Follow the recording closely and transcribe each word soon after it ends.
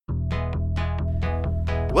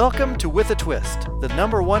Welcome to With a Twist, the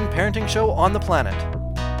 #1 parenting show on the planet.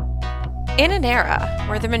 In an era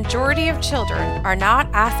where the majority of children are not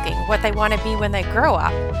asking what they want to be when they grow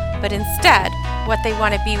up, but instead what they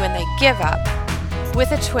want to be when they give up,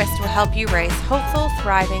 With a Twist will help you raise hopeful,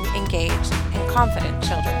 thriving, engaged, and confident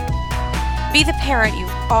children. Be the parent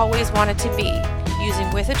you've always wanted to be using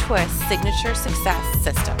With a Twist's signature success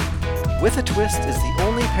system. With a Twist is the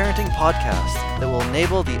only parenting podcast that will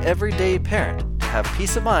enable the everyday parent to have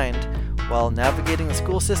peace of mind while navigating the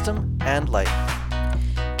school system and life.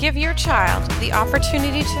 Give your child the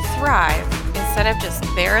opportunity to thrive instead of just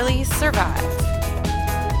barely survive.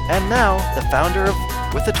 And now, the founder of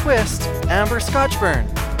With a Twist, Amber Scotchburn.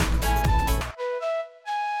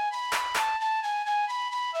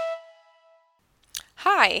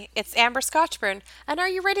 Hi, it's Amber Scotchburn, and are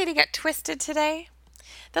you ready to get twisted today?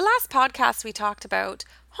 The last podcast we talked about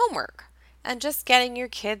homework and just getting your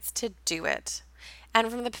kids to do it. And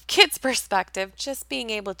from the kids' perspective, just being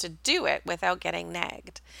able to do it without getting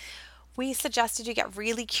nagged. We suggested you get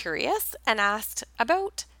really curious and asked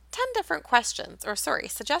about 10 different questions,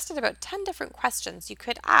 suggested about 10 different questions you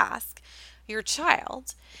could ask your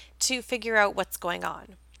child to figure out what's going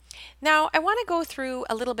on. Now, I want to go through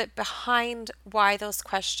a little bit behind why those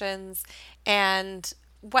questions and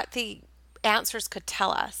what the answers could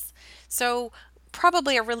tell us. So,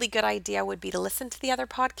 probably a really good idea would be to listen to the other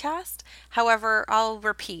podcast. However, I'll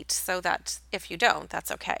repeat so that if you don't,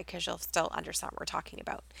 that's okay, because you'll still understand what we're talking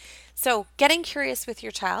about. So, getting curious with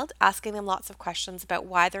your child, asking them lots of questions about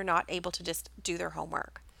why they're not able to just do their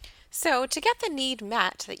homework. So, to get the need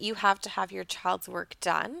met that you have to have your child's work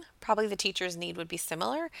done, probably the teacher's need would be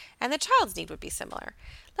similar and the child's need would be similar.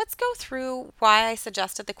 Let's go through why I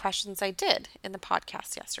suggested the questions I did in the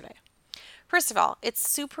podcast yesterday. First of all,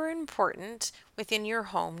 it's super important within your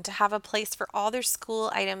home to have a place for all their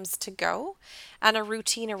school items to go and a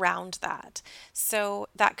routine around that. So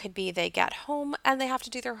that could be they get home and they have to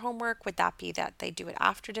do their homework. Would that be that they do it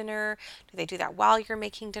after dinner? Do they do that while you're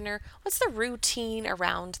making dinner? What's the routine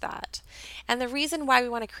around that? And the reason why we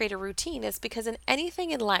want to create a routine is because in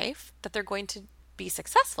anything in life that they're going to be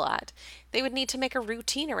successful at, they would need to make a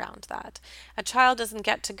routine around that. A child doesn't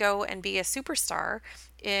get to go and be a superstar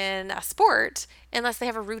in a sport unless they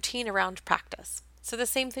have a routine around practice. So the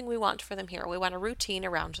same thing we want for them here. We want a routine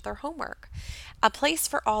around their homework. A place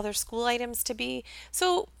for all their school items to be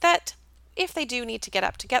so that if they do need to get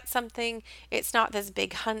up to get something, it's not this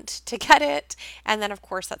big hunt to get it. And then of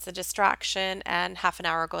course that's a distraction and half an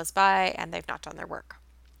hour goes by and they've not done their work.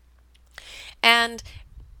 And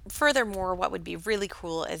furthermore, what would be really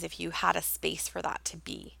cool is if you had a space for that to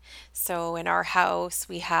be. So in our house,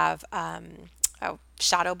 we have a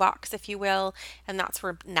shadow box, if you will, and that's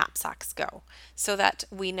where knapsacks go, so that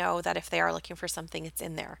we know that if they are looking for something, it's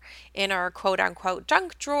in there. In our quote-unquote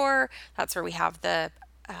junk drawer, that's where we have the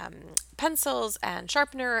pencils and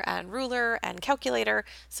sharpener and ruler and calculator.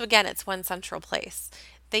 So again, it's one central place.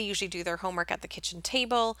 They usually do their homework at the kitchen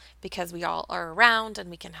table because we all are around and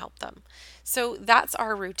we can help them. So that's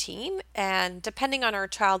our routine, and depending on our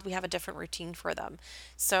child, we have a different routine for them.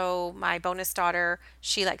 So my bonus daughter,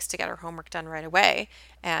 she likes to get her homework done right away,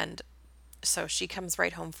 and so she comes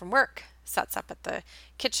right home from work, sets up at the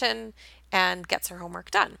kitchen, and gets her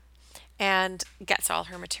homework done, and gets all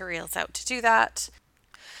her materials out to do that.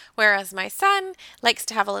 Whereas my son likes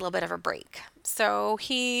to have a little bit of a break. So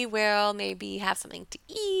he will maybe have something to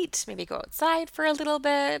eat, maybe go outside for a little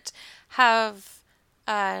bit, have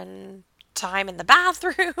time in the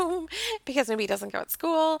bathroom because maybe he doesn't go at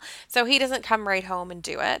school. So he doesn't come right home and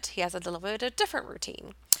do it. He has a little bit of a different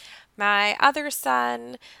routine. My other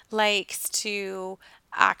son likes to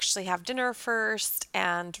actually have dinner first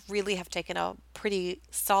and really have taken a pretty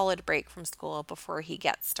solid break from school before he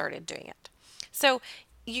gets started doing it. So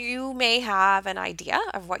you may have an idea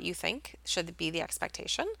of what you think should be the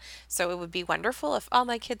expectation. So it would be wonderful if all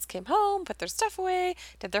my kids came home, put their stuff away,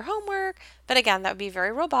 did their homework. But again, that would be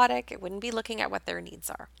very robotic. It wouldn't be looking at what their needs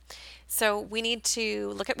are. So we need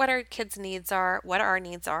to look at what our kids' needs are, what our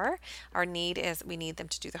needs are. Our need is we need them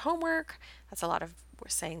to do the homework. That's a lot of we're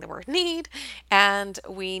saying the word need, and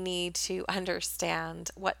we need to understand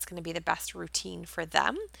what's going to be the best routine for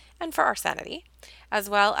them and for our sanity, as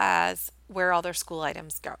well as where all their school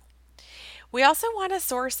items go. We also want to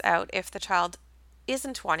source out if the child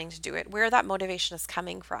isn't wanting to do it, where that motivation is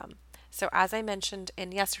coming from. So as I mentioned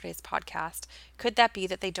in yesterday's podcast, could that be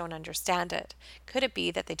that they don't understand it? Could it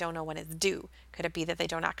be that they don't know when it's due? Could it be that they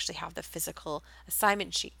don't actually have the physical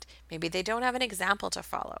assignment sheet? Maybe they don't have an example to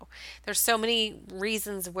follow. There's so many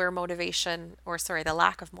reasons where the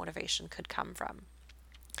lack of motivation could come from.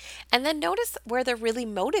 And then notice where they're really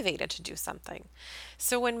motivated to do something.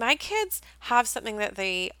 So when my kids have something that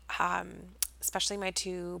especially my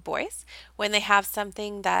two boys, when they have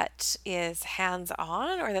something that is hands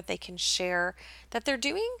on or that they can share that they're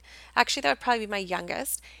doing, actually, that would probably be my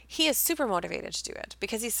youngest. He is super motivated to do it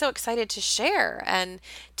because he's so excited to share and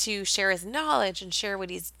to share his knowledge and share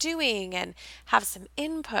what he's doing and have some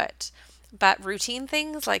input. But routine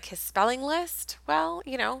things like his spelling list, well,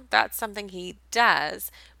 that's something he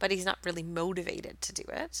does, but he's not really motivated to do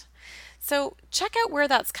it. So check out where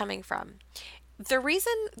that's coming from. The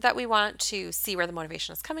reason that we want to see where the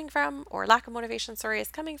motivation is coming from, or lack of motivation, sorry, is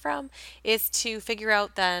coming from, is to figure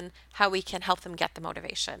out then how we can help them get the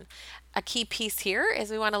motivation. A key piece here is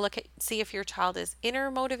we want to see if your child is inner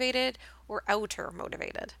motivated or outer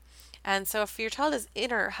motivated. And so if your child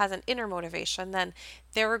has an inner motivation, then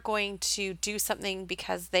they're going to do something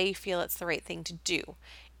because they feel it's the right thing to do,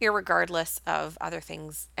 irregardless of other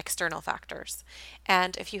things, external factors.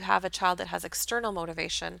 And if you have a child that has external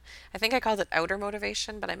motivation, I think I called it outer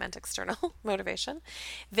motivation, but I meant external motivation,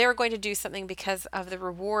 they're going to do something because of the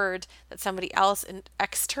reward that somebody else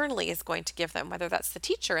externally is going to give them, whether that's the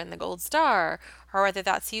teacher and the gold star, or whether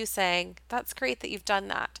that's you saying, that's great that you've done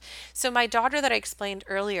that. So my daughter that I explained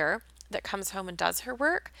earlier, that comes home and does her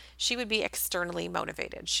work, she would be externally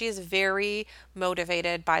motivated. She is very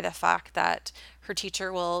motivated by the fact that her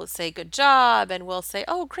teacher will say good job and will say,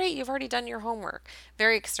 oh, great, you've already done your homework.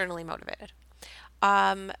 Very externally motivated.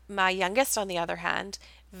 My youngest, on the other hand,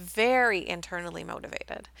 very internally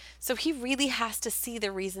motivated. So he really has to see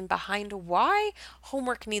the reason behind why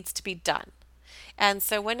homework needs to be done. And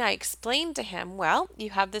so when I explained to him, well,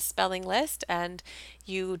 you have this spelling list and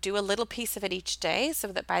you do a little piece of it each day so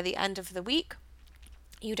that by the end of the week,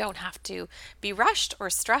 you don't have to be rushed or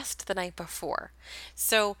stressed the night before.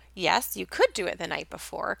 So, yes, you could do it the night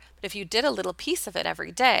before, but if you did a little piece of it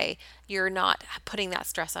every day, you're not putting that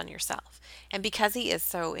stress on yourself. And because he is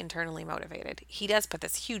so internally motivated, he does put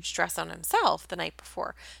this huge stress on himself the night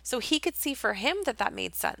before. So he could see for him that that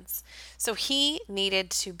made sense. So he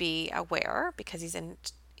needed to be aware, because he's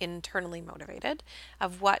internally motivated,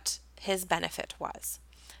 of what his benefit was.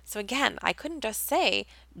 So again, I couldn't just say,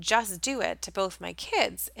 just do it to both my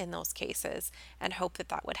kids in those cases and hope that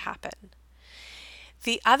that would happen.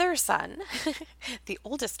 The other son, the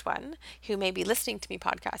oldest one, who may be listening to me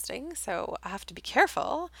podcasting, so I have to be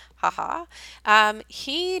careful, haha,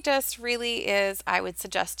 he just really is, I would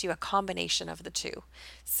suggest you a combination of the two.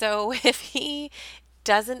 So if he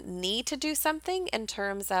doesn't need to do something in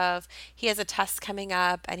terms of he has a test coming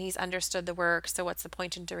up and he's understood the work, so what's the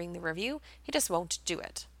point in doing the review? He just won't do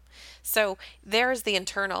it. So there's the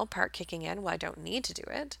internal part kicking in. Well, I don't need to do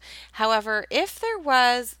it. However, if there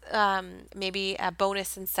was maybe a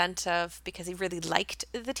bonus incentive because he really liked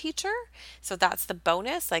the teacher, so that's the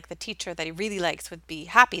bonus, like the teacher that he really likes would be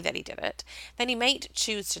happy that he did it, then he might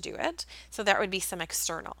choose to do it. So that would be some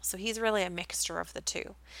external. So he's really a mixture of the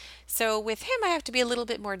two. So with him, I have to be a little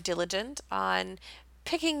bit more diligent on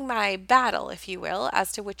picking my battle, if you will,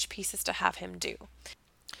 as to which pieces to have him do.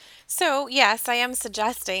 So, yes, I am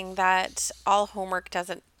suggesting that all homework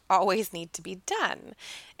doesn't always need to be done.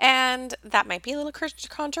 And that might be a little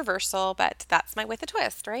controversial, but that's my with a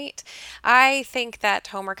twist, right? I think that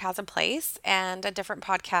homework has a place, and a different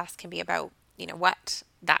podcast can be about, what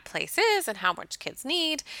that place is and how much kids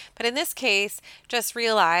need. But in this case, just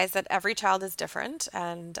realize that every child is different.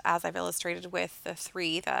 And as I've illustrated with the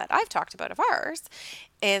three that I've talked about of ours,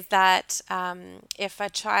 is that if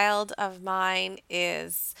a child of mine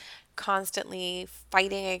is constantly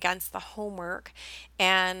fighting against the homework,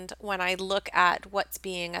 and when I look at what's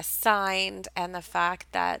being assigned and the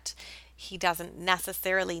fact that he doesn't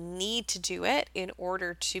necessarily need to do it in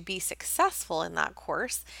order to be successful in that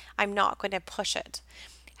course, I'm not going to push it.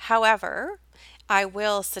 However, I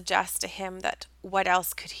will suggest to him that what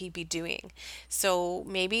else could he be doing? So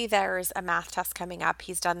maybe there's a math test coming up.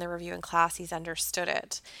 He's done the review in class, he's understood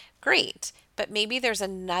it. Great. But maybe there's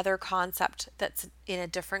another concept that's in a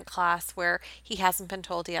different class where he hasn't been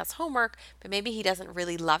told he has homework, but maybe he doesn't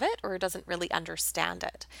really love it or doesn't really understand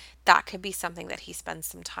it. That could be something that he spends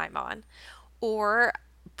some time on. Or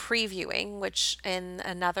previewing, which in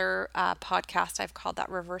another podcast I've called that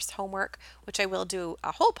reverse homework, which I will do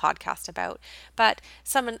a whole podcast about. But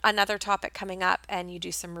another topic coming up, and you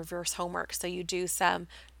do some reverse homework. So you do some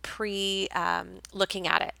looking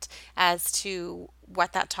at it as to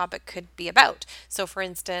what that topic could be about. So, for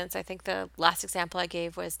instance, I think the last example I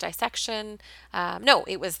gave was dissection. No,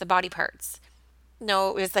 it was the body parts. No,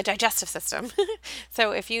 it was the digestive system.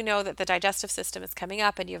 So if you know that the digestive system is coming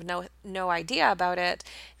up and you have no idea about it,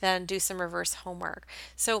 then do some reverse homework.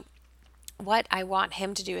 So what I want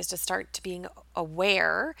him to do is to start to being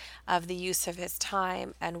aware of the use of his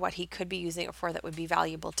time and what he could be using it for that would be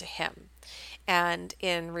valuable to him. And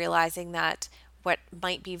in realizing that what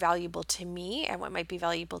might be valuable to me and what might be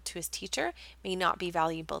valuable to his teacher may not be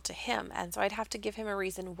valuable to him. And so I'd have to give him a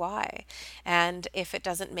reason why. And if it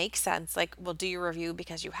doesn't make sense, like, well, do your review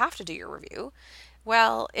because you have to do your review.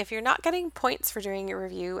 Well, if you're not getting points for doing your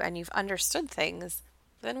review and you've understood things,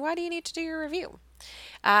 then why do you need to do your review?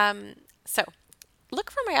 So look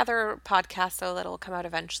for my other podcast though that will come out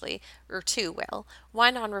eventually, or two will.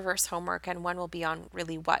 One on reverse homework and one will be on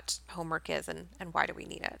really what homework is and why do we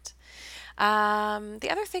need it. The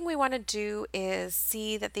other thing we want to do is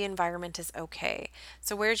see that the environment is okay.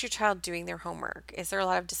 So, where's your child doing their homework? Is there a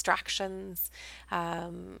lot of distractions?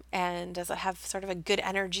 And does it have sort of a good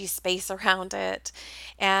energy space around it?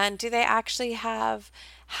 And do they actually have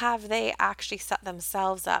they actually set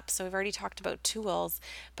themselves up? So we've already talked about tools,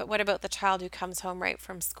 but what about the child who comes home right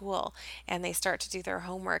from school and they start to do their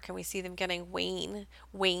homework and we see them getting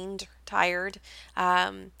waned, tired?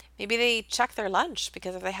 Maybe they check their lunch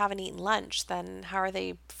because if they haven't eaten lunch, then how are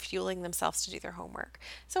they fueling themselves to do their homework?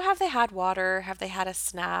 So have they had water? Have they had a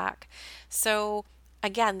snack? So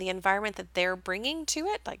again, the environment that they're bringing to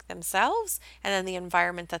it, like themselves, and then the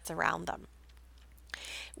environment that's around them.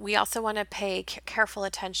 We also want to pay careful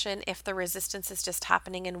attention if the resistance is just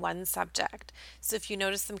happening in one subject. So if you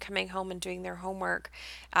notice them coming home and doing their homework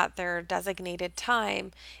at their designated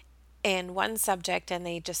time in one subject and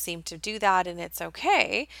they just seem to do that and it's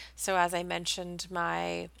okay. So as I mentioned,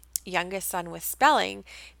 my youngest son with spelling,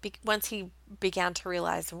 once he began to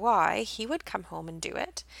realize why, he would come home and do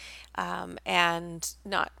it. And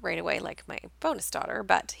not right away like my bonus daughter,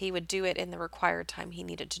 but he would do it in the required time he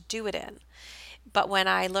needed to do it in. But when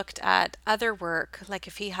I looked at other work, like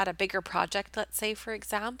if he had a bigger project, let's say, for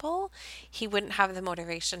example, he wouldn't have the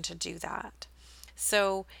motivation to do that.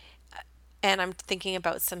 So, and I'm thinking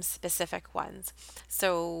about some specific ones.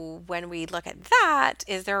 So, when we look at that,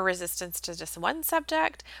 is there a resistance to just one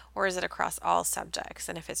subject or is it across all subjects?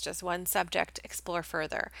 And if it's just one subject, explore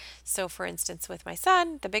further. So, for instance, with my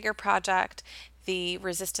son, the bigger project, the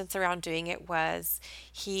resistance around doing it was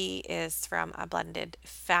he is from a blended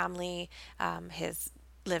family. His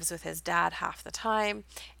lives with his dad half the time,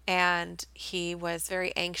 and he was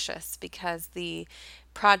very anxious because the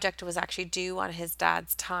project was actually due on his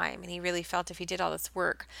dad's time, and he really felt if he did all this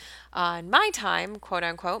work on my time, quote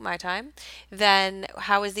unquote, my time, then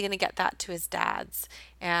how is he going to get that to his dad's?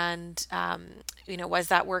 And, was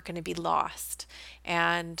that work going to be lost?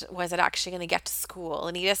 And was it actually going to get to school?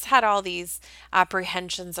 And he just had all these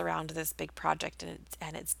apprehensions around this big project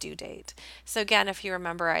and its due date. So, again, if you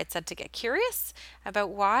remember, I had said to get curious about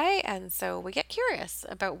why. And so we get curious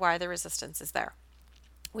about why the resistance is there.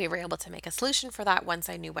 We were able to make a solution for that once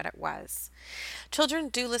I knew what it was. Children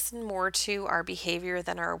do listen more to our behavior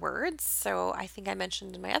than our words. So I think I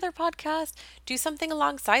mentioned in my other podcast, do something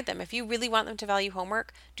alongside them. If you really want them to value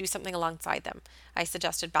homework, do something alongside them. I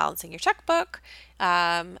suggested balancing your checkbook.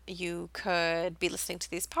 You could be listening to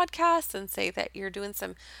these podcasts and say that you're doing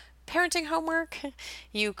some parenting homework.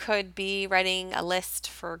 You could be writing a list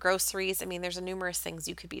for groceries. I mean, there's numerous things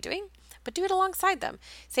you could be doing, but do it alongside them.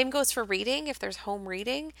 Same goes for reading. If there's home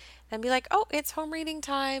reading, then be like, oh, it's home reading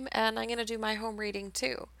time, and I'm going to do my home reading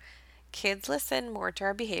too. Kids listen more to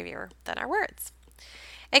our behavior than our words.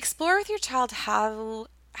 Explore with your child how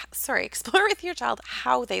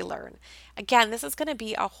they learn. Again, this is going to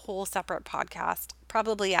be a whole separate podcast,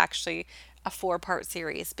 probably actually a 4-part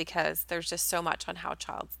series because there's just so much on how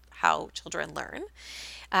children learn.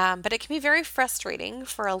 But it can be very frustrating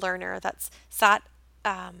for a learner that's sat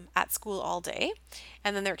at school all day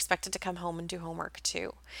and then they're expected to come home and do homework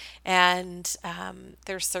too. And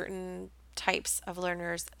there's certain types of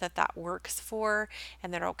learners that works for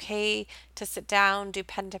and they're okay to sit down, do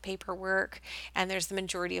pen to paper work, and there's the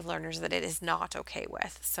majority of learners that it is not okay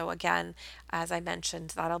with. So again, as I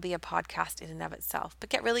mentioned, that'll be a podcast in and of itself, but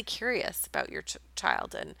get really curious about your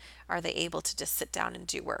child and are they able to just sit down and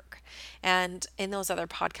do work. And in those other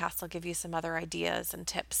podcasts I'll give you some other ideas and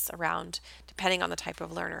tips around, depending on the type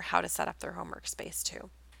of learner, how to set up their homework space too.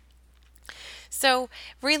 So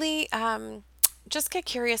really just get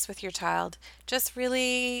curious with your child. Just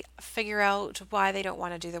really figure out why they don't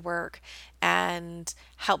want to do the work and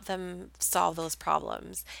help them solve those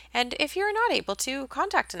problems. And if you're not able to,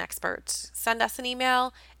 contact an expert. Send us an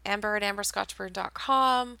email,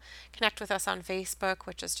 amber@amberscotchburn.com. Connect with us on Facebook,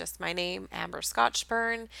 which is just my name, Amber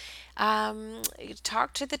Scotchburn.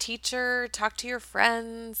 Talk to the teacher, talk to your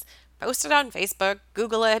friends. Post it on Facebook,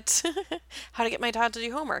 Google it, how to get my child to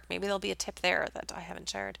do homework. Maybe there'll be a tip there that I haven't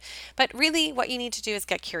shared. But really what you need to do is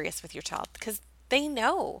get curious with your child because they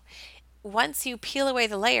know. Once you peel away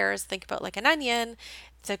the layers, think about like an onion,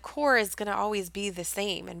 the core is going to always be the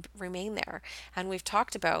same and remain there. And we've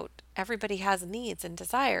talked about everybody has needs and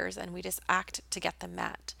desires, and we just act to get them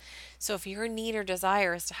met. So if your need or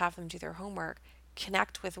desire is to have them do their homework,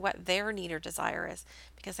 connect with what their need or desire is,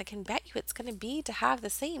 because I can bet you it's going to be to have the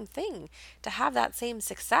same thing, to have that same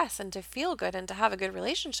success and to feel good and to have a good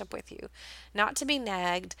relationship with you, not to be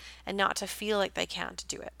nagged and not to feel like they can't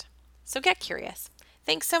do it. So get curious.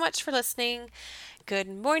 Thanks so much for listening. Good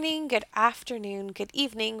morning, good afternoon, good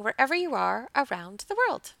evening, wherever you are around the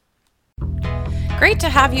world. Great to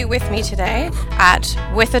have you with me today at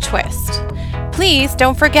With a Twist. Please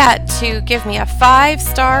don't forget to give me a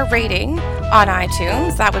 5-star rating on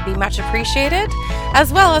iTunes. That would be much appreciated,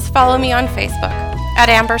 as well as follow me on Facebook at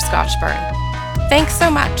Amber Scotchburn. Thanks so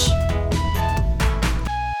much.